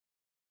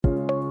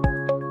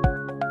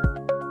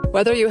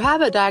Whether you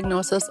have a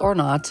diagnosis or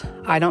not,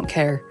 I don't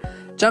care.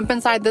 Jump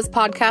inside this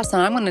podcast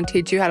and I'm going to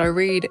teach you how to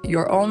read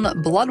your own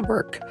blood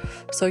work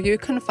so you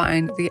can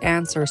find the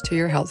answers to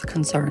your health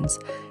concerns.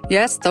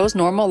 Yes, those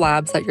normal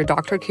labs that your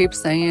doctor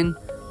keeps saying,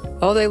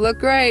 oh, they look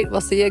great,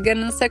 we'll see you again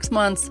in 6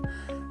 months.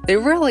 They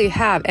really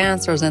have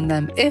answers in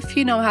them if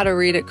you know how to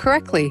read it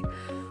correctly.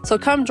 So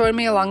come join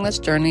me along this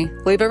journey,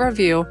 leave a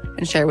review,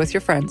 and share with your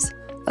friends.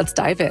 Let's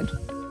dive in.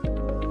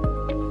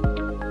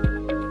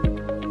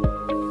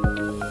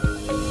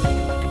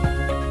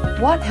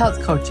 What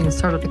health coaching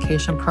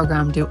certification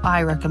program do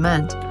I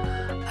recommend?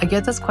 I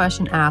get this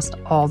question asked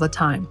all the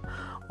time.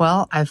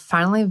 Well, I've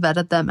finally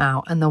vetted them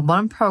out, and the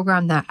one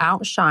program that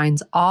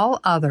outshines all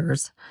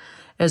others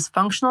is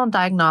Functional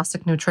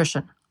Diagnostic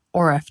Nutrition,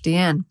 or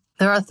FDN.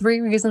 There are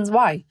 3 reasons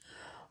why.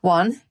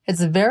 1,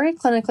 it's very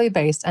clinically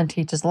based and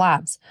teaches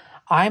labs.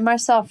 I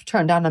myself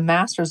turned down a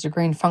master's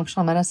degree in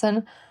functional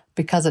medicine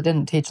because it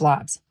didn't teach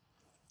labs.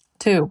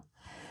 2,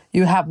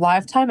 you have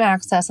lifetime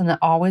access and it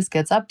always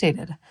gets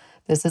updated.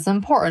 This is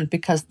important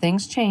because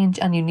things change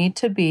and you need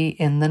to be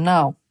in the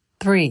know.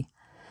 3,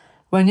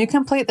 when you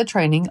complete the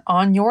training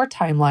on your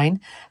timeline,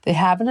 they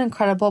have an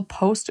incredible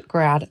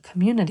post-grad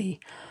community.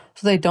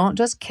 So they don't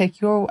just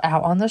kick you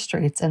out on the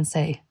streets and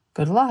say,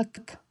 good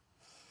luck.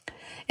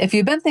 If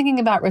you've been thinking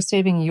about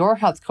receiving your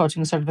health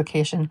coaching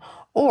certification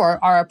or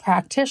are a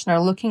practitioner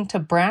looking to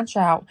branch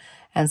out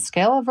and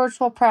scale a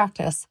virtual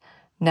practice,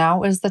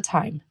 now is the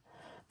time.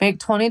 Make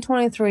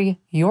 2023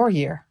 your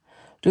year.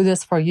 Do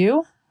this for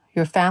you,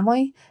 your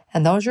family,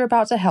 and those you're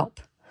about to help.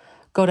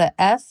 Go to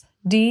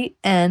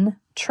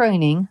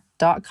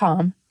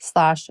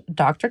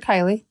fdntraining.com/Dr.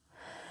 Kylie.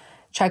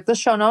 Check the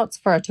show notes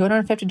for a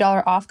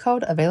 $250 off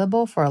code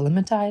available for a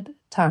limited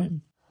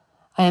time.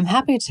 I am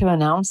happy to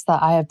announce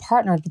that I have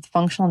partnered with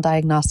Functional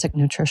Diagnostic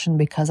Nutrition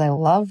because I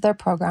love their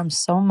program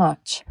so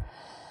much.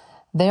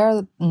 They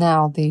are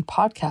now the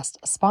podcast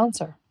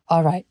sponsor.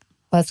 All right,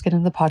 let's get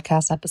into the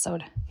podcast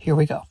episode. Here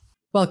we go.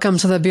 Welcome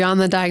to the Beyond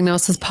the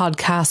Diagnosis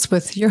podcast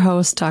with your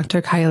host, Dr.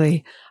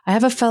 Kylie. I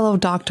have a fellow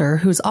doctor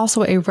who's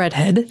also a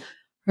redhead.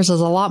 Hers is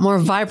a lot more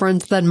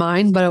vibrant than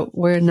mine, but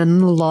we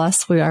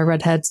are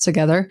redheads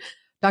together.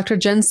 Dr.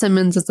 Jenn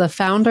Simmons is the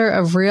founder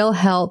of Real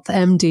Health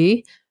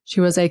MD.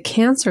 She was a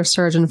cancer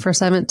surgeon for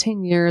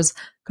 17 years,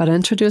 got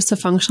introduced to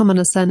functional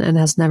medicine, and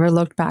has never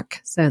looked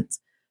back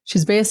since.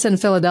 She's based in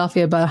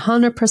Philadelphia, but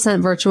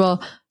 100%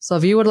 virtual. So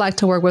if you would like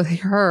to work with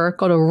her,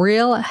 go to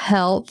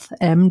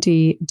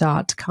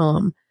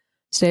realhealthmd.com.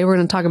 Today, we're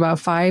going to talk about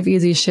 5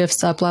 easy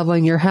shifts up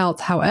leveling your health.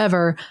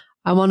 However,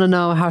 I want to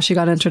know how she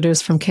got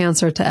introduced from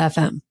cancer to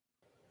FM.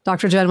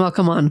 Dr. Jenn,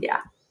 welcome on.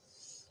 Yeah.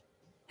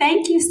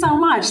 Thank you so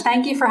much.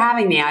 Thank you for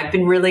having me. I've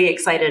been really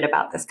excited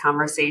about this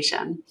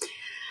conversation.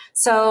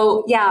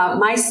 So yeah,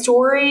 my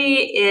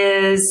story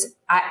is,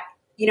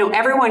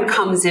 everyone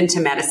comes into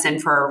medicine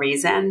for a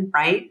reason,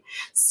 right?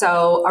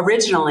 So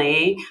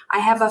originally, I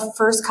have a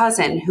first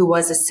cousin who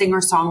was a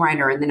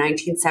singer-songwriter in the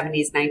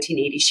 1970s,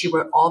 1980s. She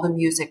wrote all the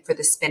music for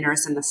the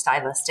Spinners and the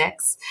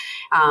Stylistics.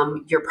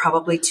 You're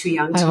probably too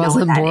young to know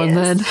what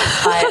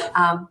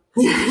that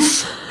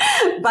is.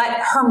 But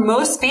her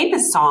most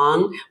famous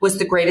song was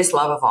The Greatest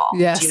Love of All.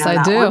 Yes, do you know I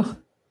that do. One?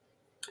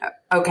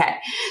 Okay.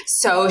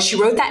 So she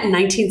wrote that in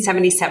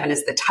 1977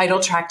 as the title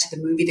track to the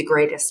movie The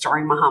Greatest,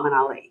 starring Muhammad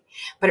Ali.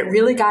 But it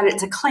really got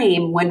its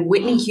acclaim when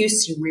Whitney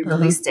Houston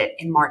re-released it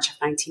in March of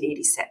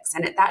 1986.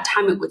 And at that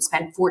time, it would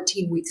spend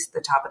 14 weeks at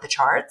the top of the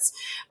charts.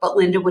 But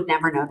Linda would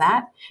never know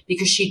that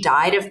because she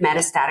died of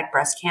metastatic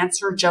breast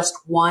cancer just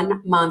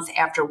 1 month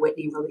after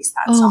Whitney released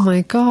that song. Oh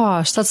my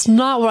gosh. That's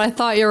not what I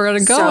thought you were going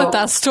to go with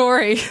that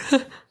story.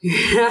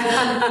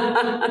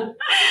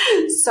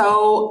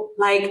 So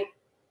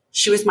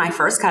she was my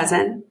first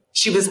cousin.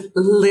 She was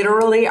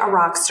literally a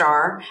rock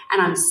star.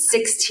 And I'm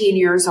 16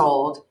 years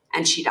old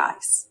and she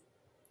dies.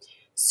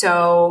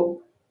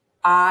 So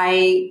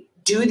I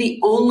do the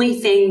only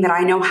thing that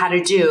I know how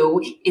to do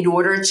in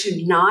order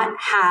to not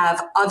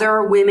have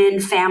other women,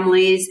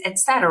 families,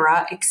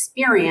 etc.,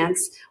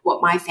 experience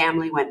what my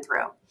family went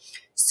through.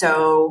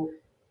 So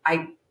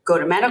I go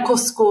to medical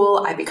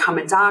school. I become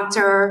a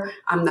doctor.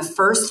 I'm the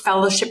first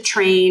fellowship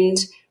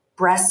trained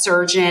breast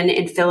surgeon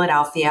in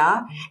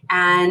Philadelphia.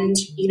 And,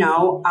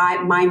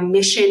 my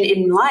mission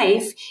in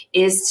life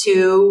is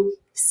to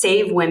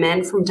save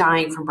women from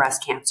dying from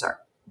breast cancer.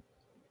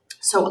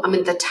 So I'm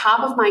at the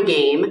top of my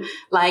game,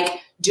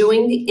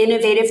 doing the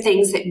innovative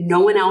things that no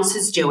one else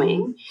is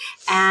doing.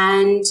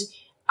 And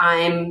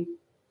I'm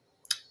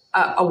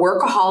a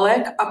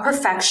workaholic, a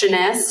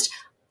perfectionist,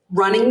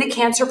 running the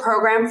cancer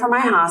program for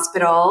my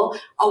hospital,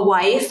 a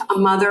wife, a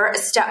mother, a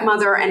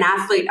stepmother, an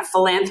athlete, a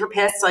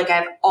philanthropist. I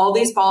have all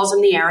these balls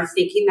in the air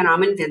thinking that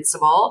I'm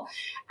invincible.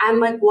 And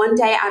one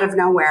day out of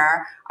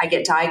nowhere, I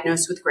get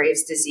diagnosed with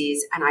Graves'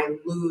 disease and I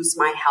lose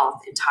my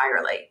health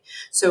entirely.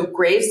 So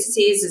Graves'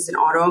 disease is an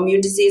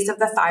autoimmune disease of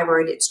the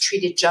thyroid. It's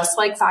treated just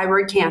like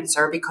thyroid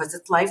cancer because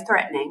it's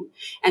life-threatening.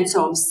 And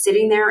so I'm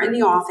sitting there in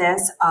the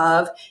office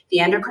of the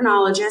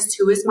endocrinologist,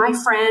 who is my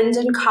friend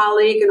and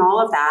colleague and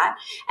all of that.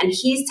 And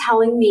he's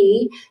telling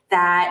me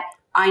that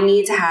I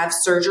need to have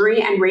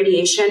surgery and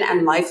radiation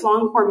and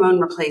lifelong hormone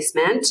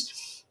replacement.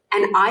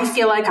 And I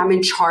feel like I'm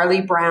in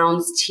Charlie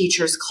Brown's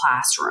teacher's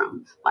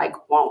classroom, like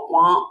wah,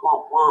 wah,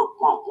 wah, wah,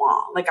 wah,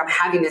 wah. Like I'm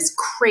having this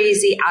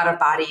crazy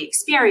out-of-body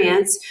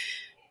experience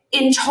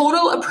in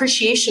total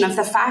appreciation of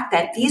the fact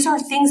that these are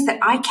things that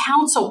I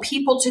counsel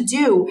people to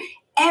do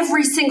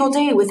every single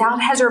day without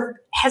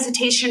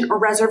hesitation or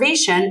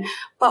reservation.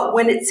 But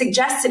when it's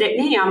suggested at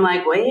me, I'm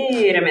like,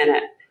 wait a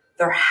minute,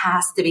 there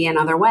has to be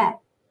another way.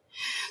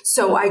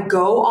 So I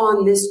go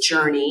on this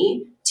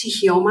journey to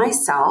heal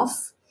myself,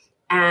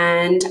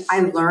 and I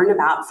learn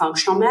about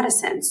functional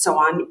medicine. So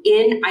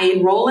I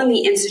enroll in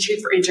the Institute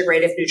for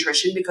Integrative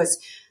Nutrition because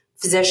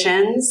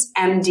physicians,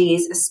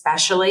 MDs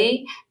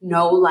especially,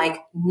 know like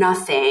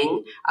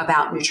nothing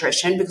about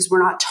nutrition because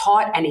we're not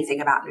taught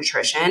anything about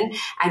nutrition.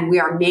 And we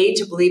are made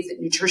to believe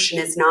that nutrition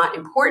is not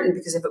important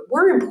because if it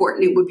were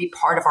important, it would be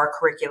part of our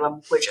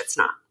curriculum, which it's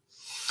not.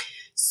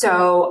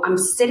 So I'm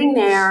sitting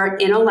there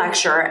in a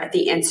lecture at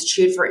the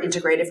Institute for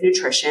Integrative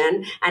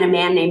Nutrition, and a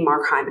man named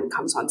Mark Hyman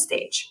comes on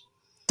stage.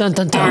 Dun,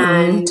 dun, dun.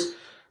 And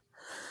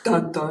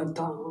dun, dun,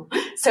 dun.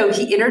 So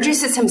he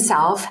introduces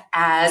himself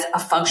as a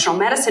functional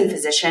medicine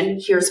physician.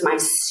 Here's my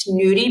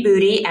snooty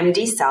booty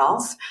MD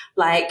self.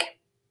 Like,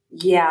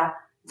 yeah,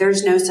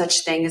 there's no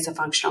such thing as a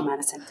functional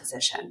medicine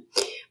physician.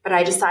 But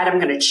I decide I'm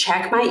going to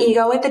check my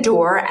ego at the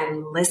door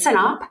and listen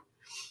up.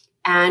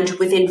 And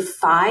within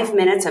 5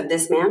 minutes of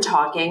this man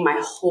talking, my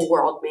whole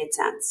world made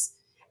sense.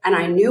 And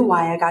I knew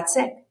why I got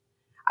sick.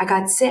 I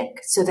got sick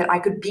so that I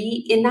could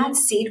be in that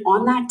seat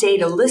on that day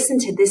to listen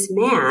to this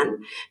man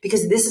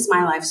because this is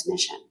my life's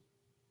mission.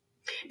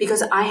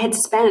 Because I had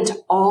spent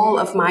all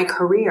of my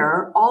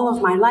career, all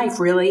of my life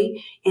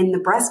really in the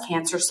breast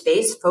cancer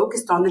space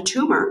focused on the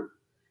tumor.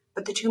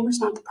 But the tumor's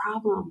not the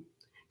problem.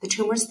 The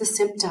tumor's the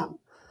symptom.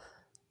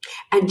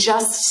 And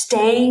just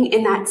staying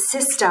in that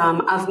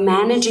system of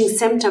managing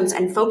symptoms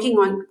and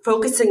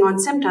focusing on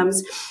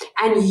symptoms,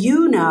 and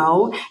you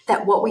know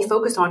that what we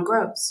focus on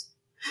grows.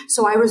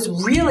 So I was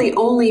really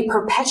only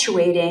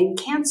perpetuating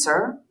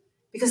cancer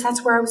because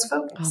that's where I was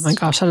focused. Oh my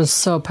gosh, that is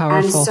so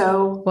powerful. And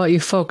so what you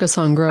focus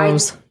on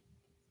grows.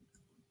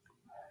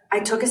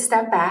 I took a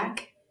step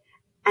back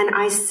and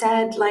I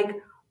said, like,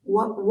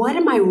 what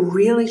am I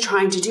really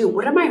trying to do?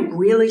 What am I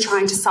really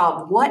trying to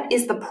solve? What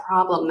is the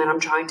problem that I'm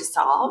trying to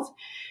solve?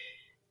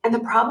 And the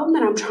problem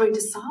that I'm trying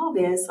to solve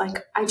is,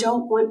 like, I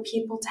don't want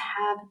people to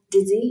have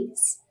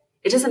disease.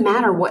 It doesn't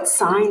matter what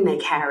sign they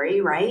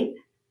carry, right?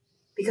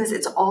 Because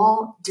it's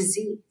all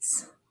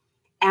disease.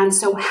 And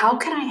so how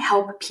can I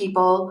help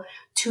people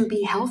to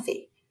be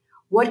healthy?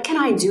 What can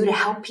I do to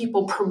help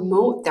people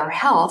promote their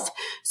health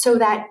so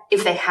that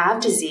if they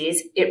have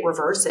disease, it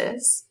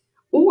reverses,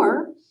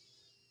 or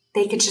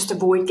they could just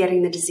avoid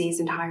getting the disease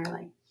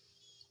entirely?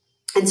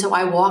 And so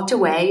I walked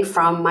away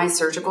from my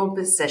surgical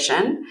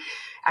position.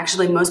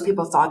 Actually, most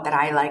people thought that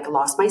I like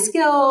lost my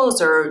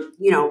skills or,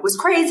 was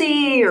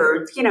crazy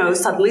or,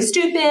 suddenly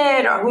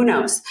stupid or who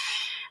knows.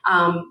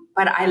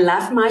 But I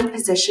left my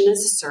position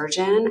as a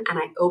surgeon and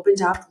I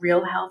opened up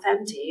Real Health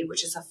MD,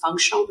 which is a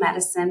functional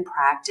medicine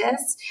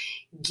practice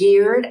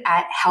geared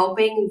at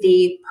helping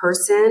the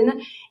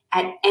person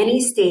at any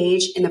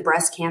stage in the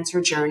breast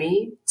cancer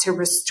journey to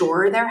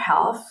restore their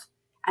health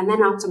and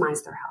then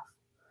optimize their health.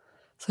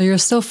 So you're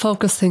still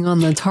focusing on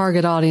the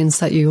target audience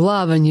that you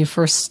love and you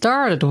first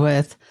started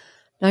with.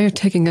 Now you're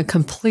taking a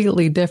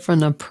completely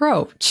different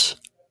approach.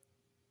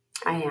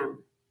 I am.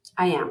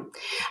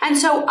 And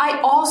so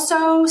I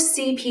also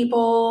see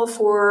people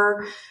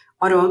for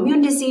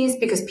autoimmune disease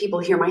because people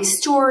hear my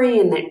story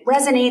and that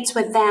resonates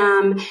with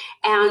them.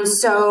 And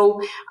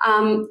so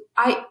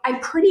I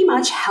pretty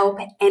much help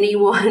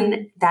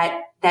anyone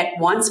that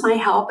wants my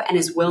help and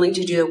is willing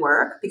to do the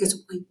work,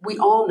 because we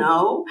all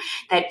know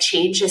that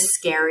change is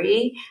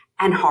scary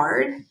and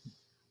hard,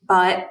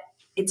 but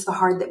it's the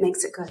hard that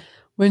makes it good.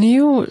 When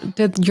you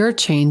did your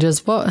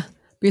changes, what,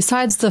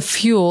 besides the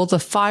fuel, the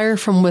fire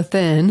from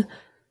within,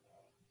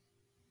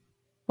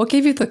 what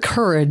gave you the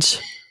courage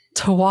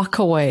to walk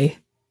away?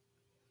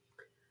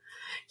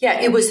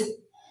 Yeah, it was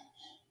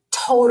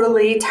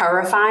totally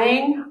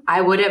terrifying.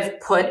 I would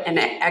have put an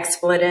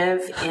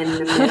expletive in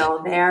the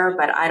middle there,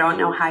 but I don't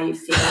know how you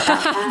feel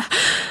about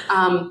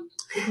that.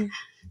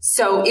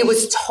 So it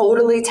was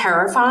totally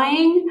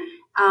terrifying.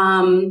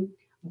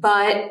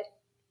 But,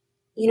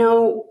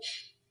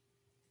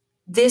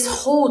 this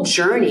whole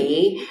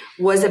journey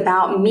was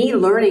about me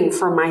learning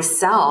for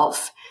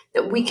myself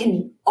that we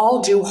can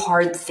all do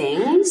hard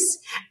things.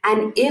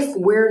 And if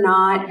we're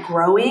not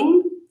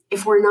growing,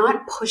 if we're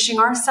not pushing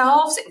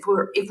ourselves,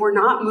 if we're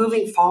not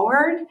moving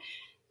forward,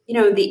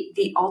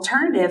 the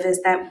alternative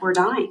is that we're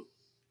dying.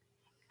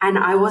 And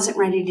I wasn't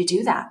ready to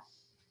do that.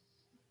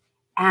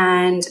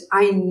 And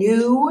I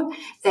knew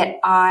that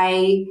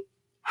I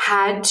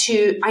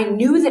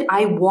knew that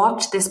I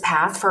walked this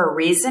path for a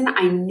reason.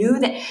 I knew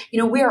that,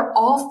 we are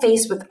all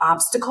faced with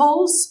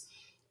obstacles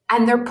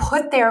and they're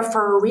put there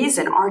for a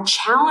reason. Our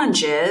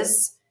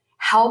challenges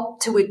help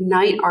to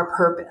ignite our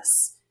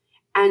purpose.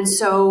 And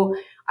so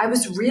I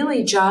was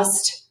really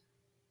just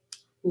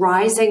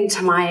rising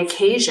to my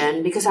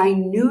occasion because I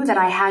knew that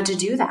I had to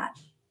do that.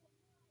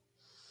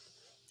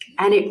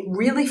 And it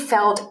really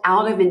felt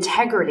out of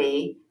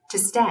integrity to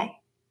stay.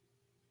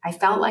 I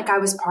felt like I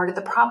was part of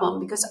the problem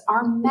because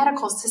our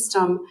medical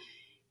system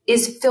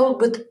is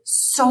filled with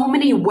so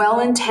many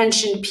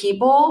well-intentioned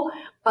people,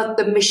 but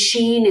the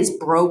machine is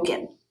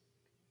broken.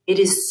 It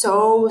is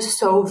so,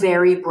 so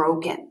very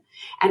broken.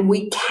 And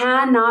we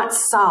cannot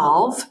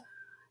solve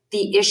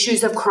the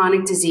issues of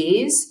chronic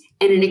disease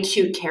in an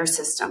acute care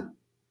system.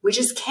 We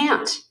just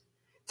can't.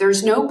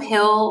 There's no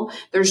pill,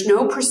 there's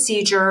no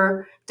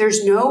procedure,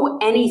 there's no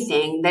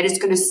anything that is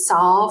going to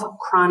solve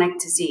chronic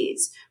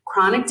disease.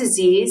 Chronic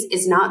disease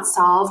is not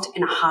solved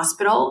in a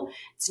hospital.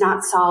 It's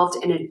not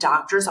solved in a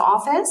doctor's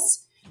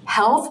office.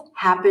 Health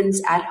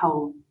happens at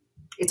home.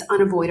 It's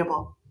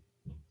unavoidable.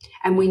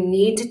 And we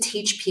need to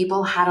teach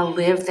people how to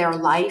live their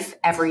life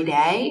every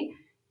day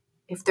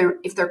if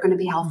they're going to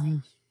be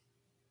healthy.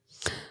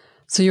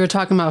 So you were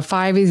talking about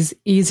 5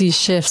 easy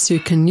shifts you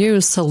can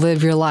use to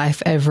live your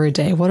life every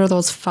day. What are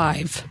those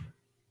 5?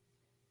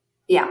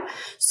 Yeah.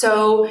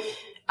 So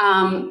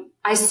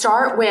I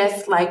start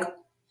with like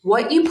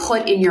what you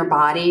put in your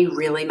body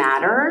really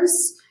matters.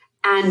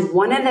 And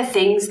one of the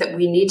things that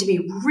we need to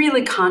be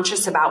really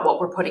conscious about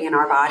what we're putting in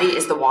our body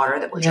is the water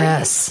that we're drinking.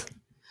 Yes.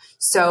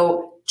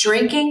 So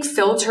drinking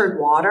filtered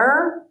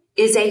water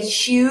is a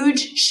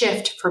huge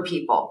shift for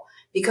people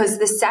because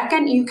the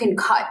second you can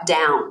cut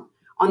down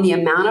on the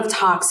amount of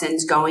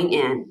toxins going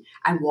in,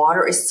 and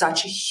water is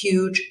such a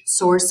huge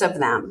source of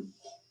them,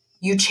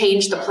 you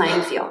change the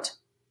playing field.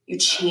 You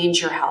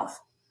change your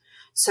health.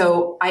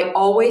 So I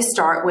always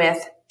start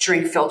with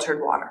drink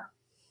filtered water.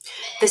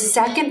 The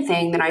second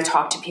thing that I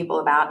talk to people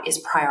about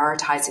is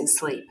prioritizing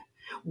sleep.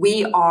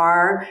 We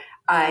are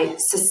a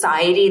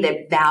society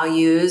that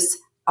values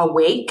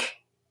awake,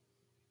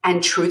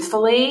 and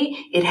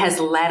truthfully, it has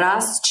led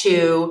us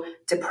to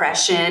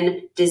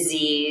depression,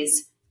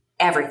 disease,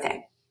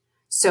 everything.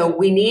 So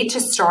we need to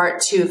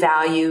start to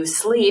value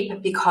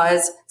sleep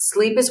because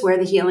sleep is where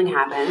the healing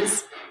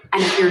happens.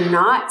 And if you're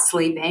not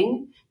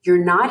sleeping,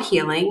 you're not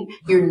healing,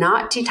 you're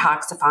not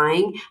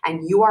detoxifying,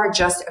 and you are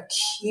just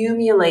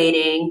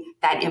accumulating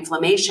that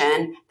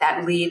inflammation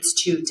that leads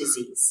to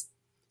disease.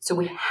 So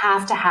we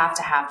have to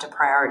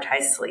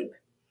prioritize sleep.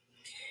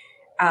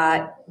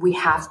 We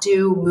have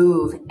to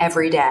move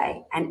every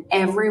day, and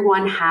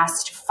everyone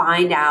has to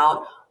find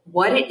out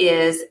what it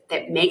is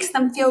that makes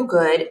them feel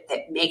good,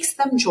 that makes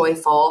them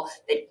joyful,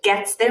 that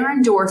gets their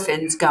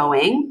endorphins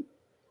going,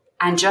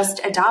 and just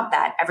adopt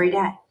that every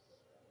day.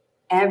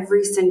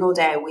 Every single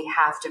day we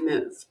have to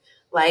move.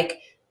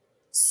 Like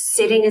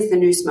sitting is the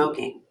new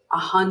smoking,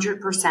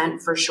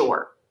 100% for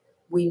sure.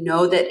 We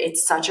know that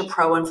it's such a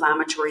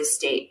pro-inflammatory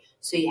state,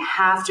 so you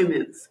have to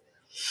move.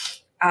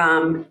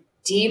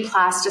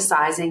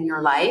 Deplasticizing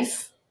your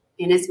life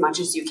in as much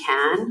as you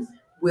can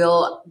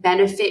will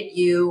benefit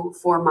you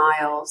for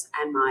miles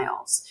and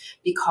miles.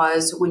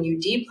 Because when you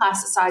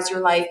deplasticize your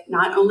life,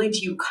 not only do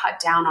you cut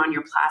down on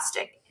your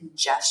plastic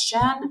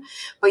ingestion,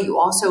 but you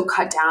also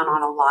cut down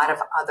on a lot of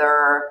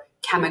other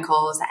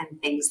chemicals and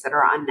things that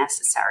are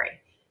unnecessary.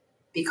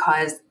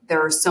 Because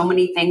there are so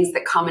many things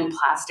that come in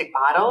plastic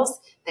bottles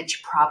that you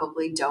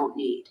probably don't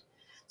need.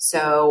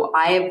 So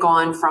I have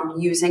gone from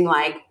using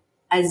like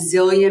a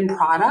zillion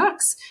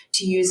products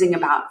to using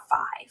about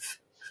 5.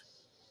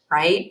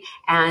 Right?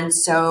 And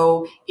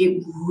so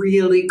it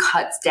really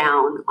cuts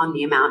down on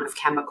the amount of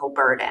chemical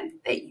burden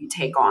that you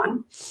take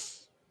on.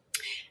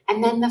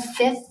 And then the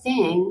 5th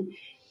thing,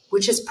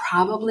 which is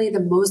probably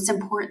the most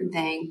important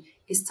thing,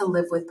 is to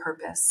live with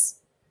purpose.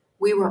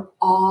 We were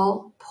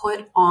all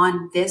put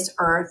on this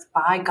earth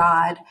by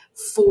God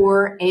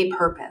for a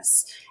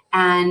purpose.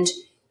 And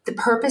the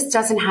purpose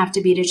doesn't have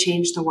to be to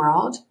change the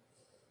world.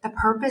 The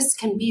purpose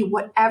can be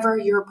whatever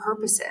your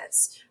purpose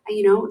is.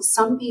 You know,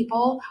 some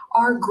people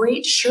are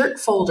great shirt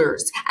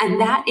folders,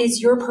 and that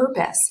is your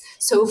purpose.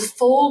 So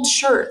fold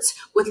shirts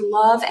with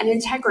love and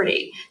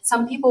integrity.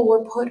 Some people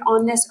were put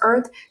on this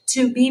earth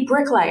to be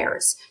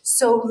bricklayers.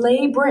 So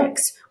lay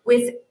bricks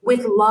with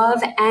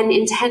love and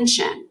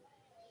intention.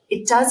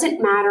 It doesn't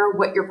matter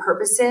what your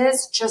purpose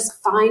is,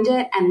 just find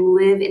it and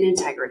live in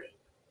integrity.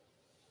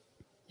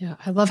 Yeah,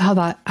 I love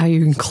how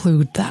you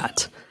include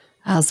that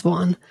as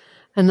one.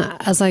 And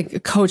as I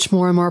coach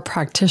more and more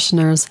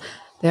practitioners,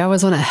 they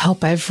always want to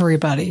help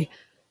everybody.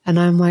 And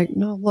I'm like,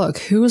 no, look,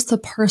 who's the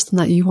person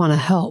that you want to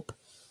help?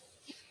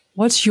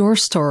 What's your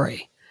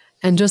story?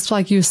 And just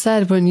like you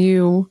said, when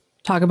you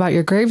talk about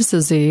your Graves'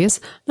 disease,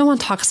 no one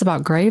talks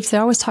about Graves. They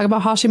always talk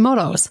about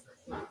Hashimoto's.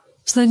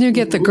 So then you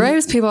get the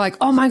Graves people like,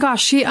 oh my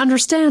gosh, she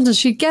understands and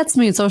she gets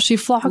me. So she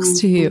flocks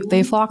to you.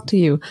 They flock to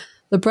you.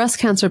 The breast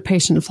cancer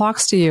patient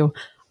flocks to you.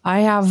 I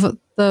have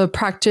the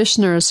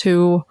practitioners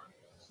who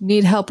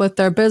need help with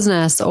their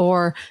business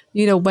or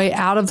need a way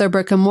out of their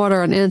brick and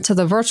mortar and into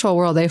the virtual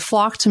world. They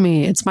flock to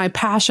me. It's my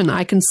passion.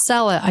 I can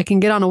sell it. I can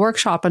get on a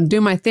workshop and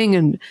do my thing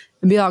and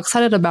be all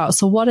excited about.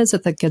 So what is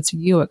it that gets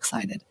you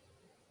excited?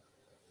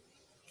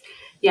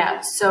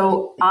 Yeah.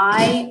 So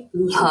I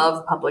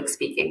love public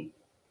speaking.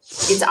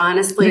 It's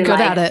honestly you're good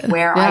like at it.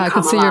 where Yeah, I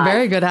come can see alive. you're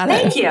very good at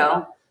it. Thank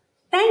you.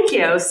 Thank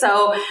you.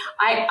 So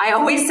I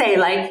always say,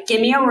 like, give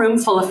me a room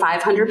full of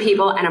 500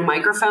 people and a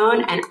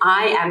microphone and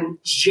I am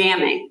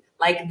jamming.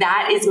 Like,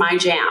 that is my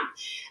jam.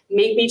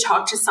 Make me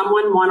talk to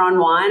someone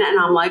one-on-one and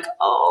I'm like,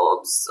 oh,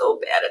 I'm so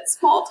bad at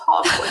small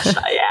talk. What should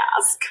I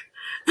ask?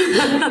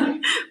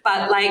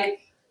 But like,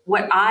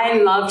 what I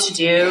love to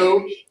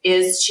do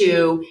is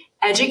to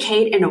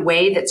educate in a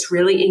way that's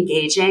really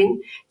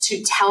engaging,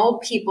 to tell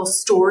people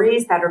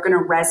stories that are going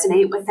to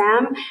resonate with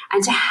them,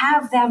 and to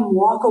have them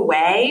walk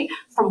away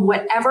from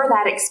whatever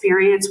that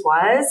experience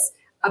was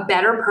a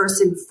better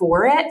person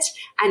for it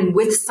and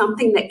with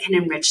something that can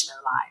enrich their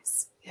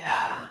lives.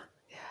 Yeah.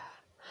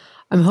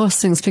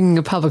 Speaking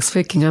of public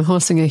speaking, I'm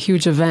hosting a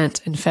huge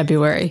event in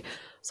February.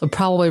 So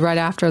probably right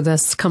after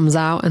this comes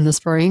out in the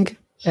spring,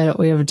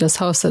 we have just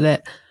hosted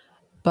it.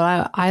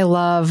 But I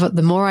love,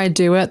 the more I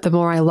do it, the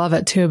more I love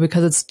it too,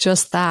 because it's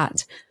just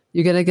that.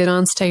 You get to get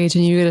on stage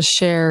and you get to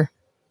share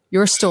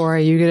your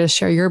story. You get to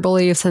share your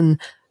beliefs and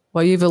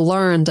what you've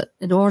learned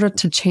in order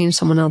to change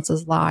someone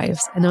else's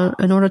lives and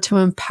in order to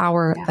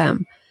empower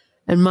them.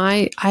 And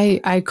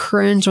I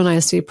cringe when I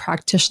see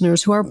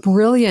practitioners who are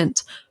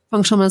brilliant,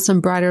 functional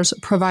medicine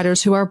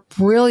providers who are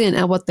brilliant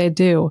at what they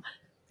do.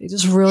 They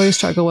just really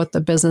struggle with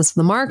the business and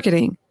the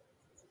marketing.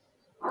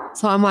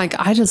 So I'm like,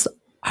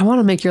 I want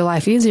to make your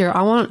life easier.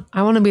 I want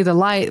to be the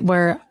light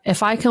where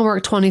if I can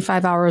work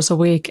 25 hours a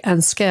week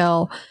and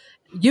scale,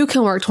 you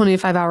can work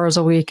 25 hours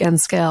a week and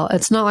scale.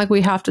 It's not like we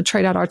have to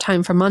trade out our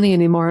time for money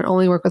anymore and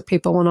only work with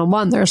people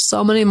one-on-one. There's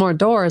so many more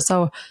doors.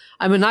 So,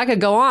 I mean, I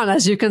could go on.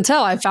 As you can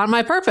tell, I found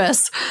my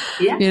purpose,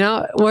 you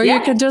know, where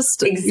you can just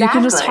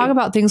talk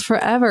about things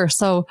forever.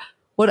 So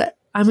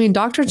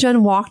Dr.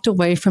 Jenn walked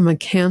away from a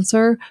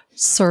cancer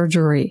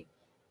surgery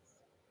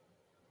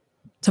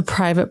to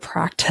private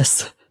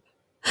practice.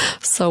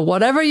 So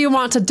whatever you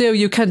want to do,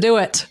 you can do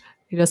it.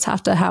 You just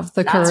have to have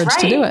the courage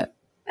to do it.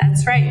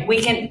 That's right.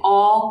 We can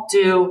all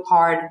do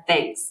hard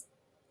things.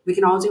 We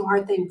can all do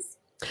hard things.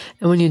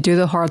 And when you do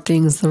the hard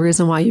things, the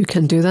reason why you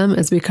can do them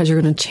is because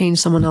you're going to change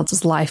someone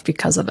else's life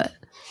because of it.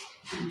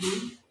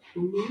 Mm-hmm.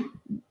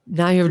 Mm-hmm.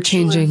 Now you're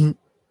changing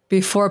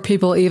before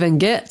people even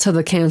get to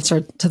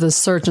to the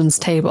surgeon's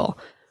table.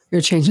 You're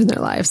changing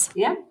their lives.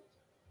 Yeah.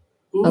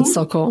 Mm-hmm. That's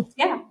so cool.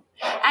 Yeah.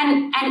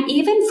 And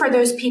even for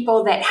those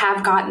people that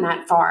have gotten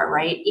that far,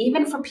 right?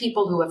 Even for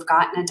people who have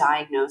gotten a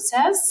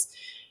diagnosis,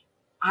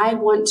 I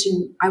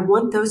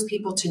want those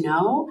people to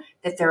know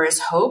that there is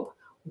hope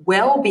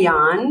well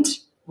beyond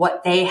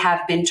what they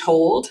have been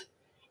told,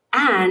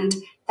 and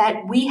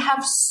that we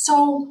have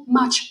so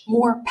much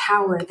more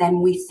power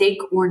than we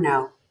think or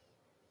know.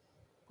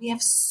 We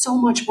have so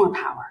much more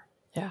power.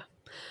 Yeah.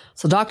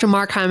 So Dr.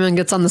 Mark Hyman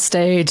gets on the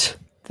stage,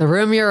 the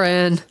room you're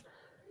in,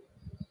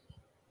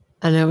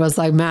 and it was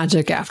like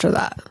magic after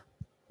that.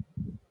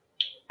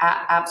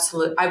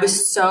 Absolutely.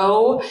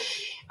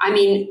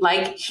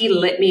 He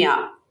lit me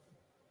up.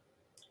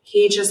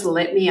 He just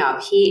lit me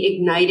up. He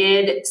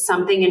ignited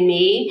something in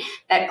me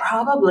that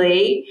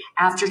probably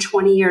after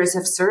 20 years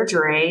of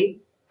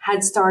surgery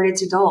had started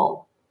to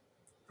dull,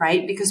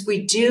 right? Because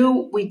we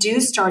do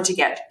start to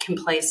get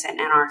complacent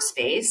in our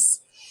space.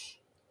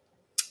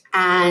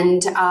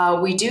 And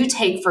we do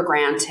take for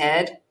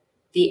granted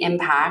the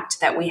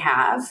impact that we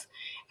have.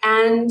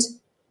 And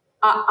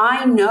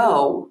I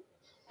know,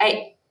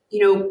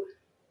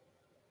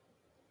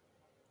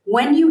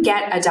 when you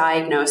get a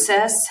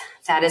diagnosis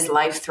that is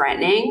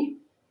life-threatening,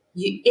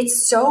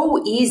 it's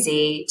so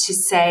easy to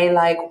say,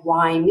 like,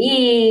 why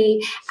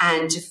me?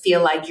 And to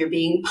feel like you're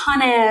being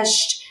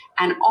punished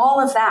and all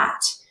of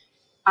that.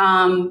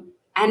 And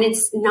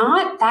it's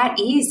not that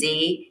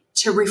easy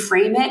to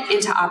reframe it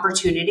into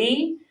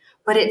opportunity,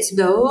 but it's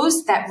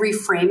those that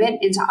reframe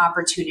it into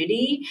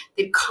opportunity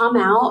that come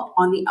out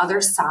on the other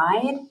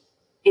side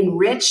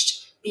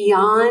enriched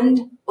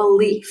beyond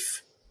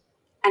belief.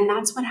 And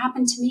that's what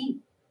happened to me.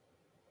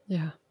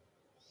 Yeah.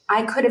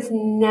 I could have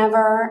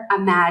never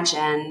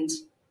imagined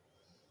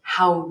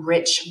how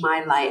rich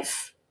my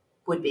life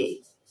would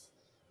be.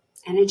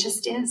 And it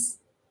just is.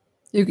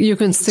 You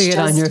can see it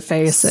on your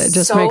face. It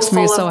just makes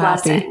me so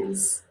happy.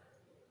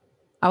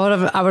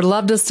 I would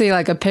love to see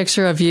like a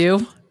picture of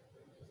you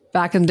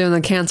back in doing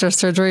the cancer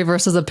surgery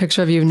versus a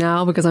picture of you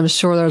now, because I'm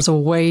sure there's a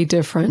way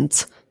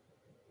different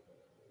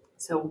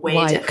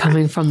light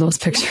coming from those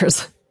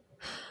pictures.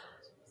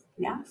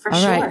 Yeah, for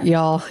sure. All right,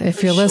 y'all.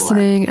 If you're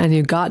listening and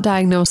you got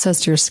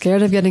diagnosis, you're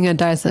scared of getting a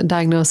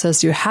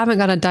diagnosis, you haven't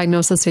got a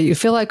diagnosis yet, you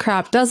feel like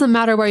crap, doesn't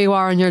matter where you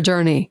are in your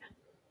journey,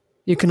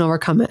 you can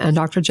overcome it. And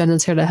Dr. Jenn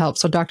is here to help.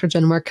 So Dr.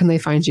 Jenn, where can they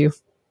find you?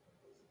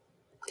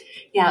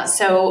 Yeah,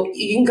 so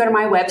you can go to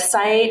my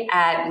website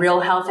at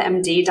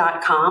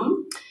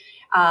realhealthmd.com.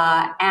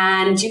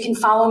 And you can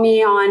follow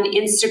me on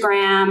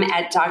Instagram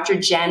at Dr.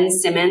 Jenn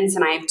Simmons,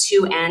 and I have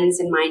 2 N's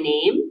in my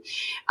name,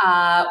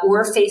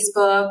 or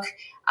Facebook.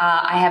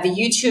 I have a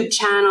YouTube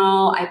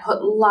channel. I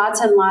put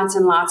lots and lots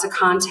and lots of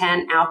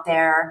content out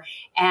there.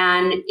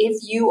 And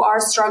if you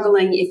are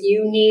struggling, if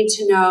you need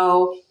to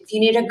know, if you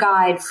need a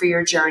guide for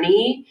your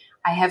journey,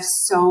 I have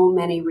so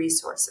many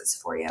resources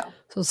for you.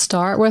 So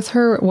start with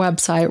her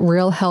website,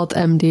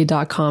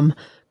 realhealthmd.com.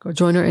 Go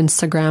join her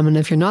Instagram. And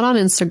if you're not on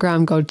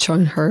Instagram, go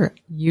join her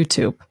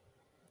YouTube.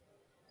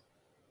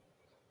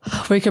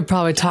 We could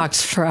probably talk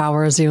for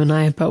hours, you and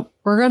I, but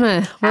we're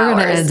gonna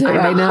end it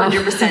right now.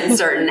 100%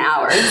 certain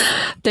hours.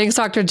 Thanks,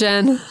 Dr.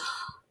 Jenn.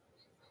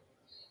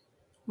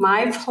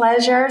 My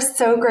pleasure.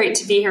 So great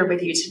to be here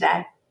with you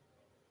today.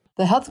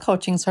 The health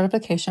coaching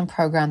certification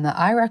program that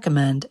I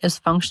recommend is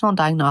Functional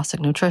Diagnostic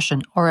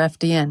Nutrition, or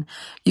FDN.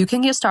 You can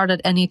get started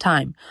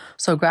anytime.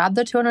 So grab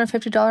the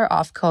 $250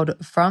 off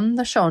code from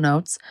the show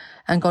notes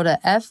and go to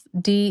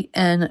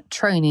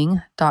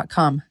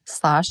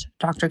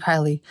fdntraining.com/Dr.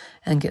 Kylie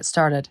and get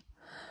started.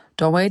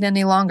 Don't wait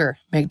any longer.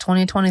 Make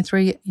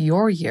 2023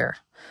 your year.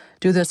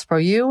 Do this for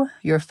you,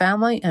 your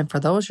family, and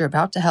for those you're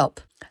about to help.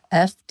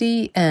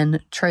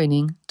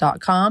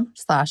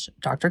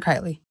 fdntraining.com/Dr.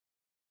 Kylie.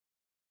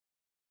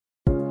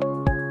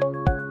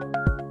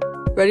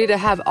 Ready to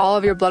have all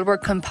of your blood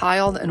work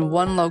compiled in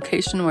one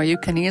location where you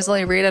can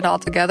easily read it all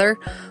together?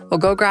 Well,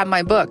 go grab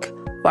my book,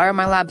 Why Are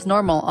My Labs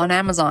Normal, on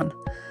Amazon.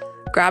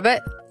 Grab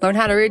it, learn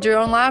how to read your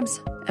own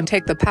labs, and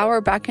take the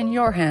power back in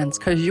your hands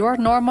because your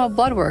normal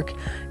blood work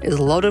is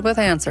loaded with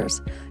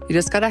answers. You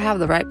just got to have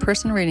the right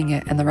person reading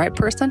it, and the right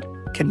person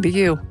can be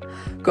you.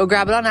 Go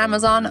grab it on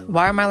Amazon,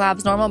 Why Are My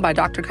Labs Normal by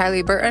Dr.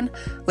 Kylie Burton.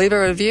 Leave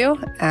a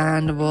review,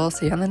 and we'll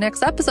see you on the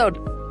next episode.